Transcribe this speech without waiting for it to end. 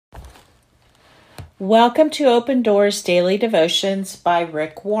Welcome to Open Doors Daily Devotions by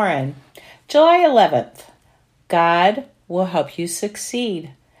Rick Warren. July 11th. God will help you succeed.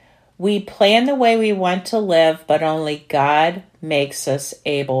 We plan the way we want to live, but only God makes us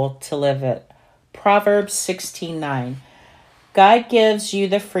able to live it. Proverbs 16:9. God gives you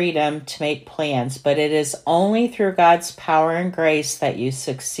the freedom to make plans, but it is only through God's power and grace that you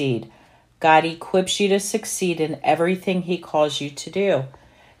succeed. God equips you to succeed in everything He calls you to do.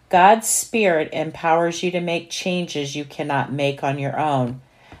 God's Spirit empowers you to make changes you cannot make on your own.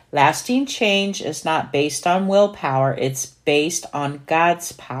 Lasting change is not based on willpower, it's based on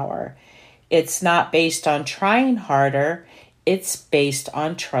God's power. It's not based on trying harder, it's based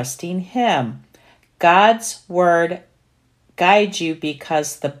on trusting Him. God's Word guides you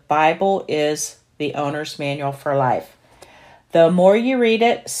because the Bible is the owner's manual for life. The more you read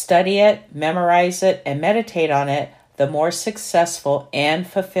it, study it, memorize it, and meditate on it, the more successful and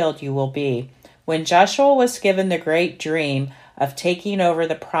fulfilled you will be. When Joshua was given the great dream of taking over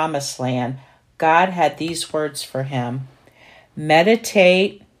the promised land, God had these words for him.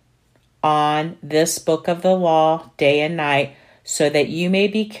 Meditate on this book of the law day and night, so that you may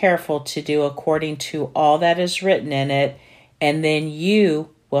be careful to do according to all that is written in it, and then you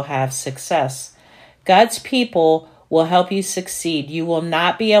will have success. God's people will help you succeed. You will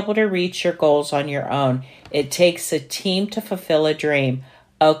not be able to reach your goals on your own. It takes a team to fulfill a dream.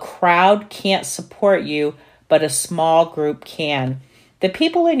 A crowd can't support you, but a small group can. The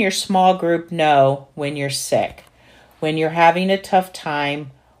people in your small group know when you're sick, when you're having a tough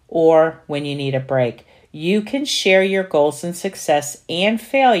time, or when you need a break. You can share your goals and success and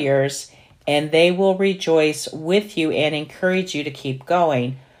failures, and they will rejoice with you and encourage you to keep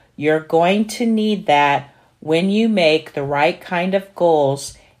going. You're going to need that when you make the right kind of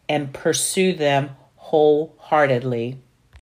goals and pursue them wholeheartedly.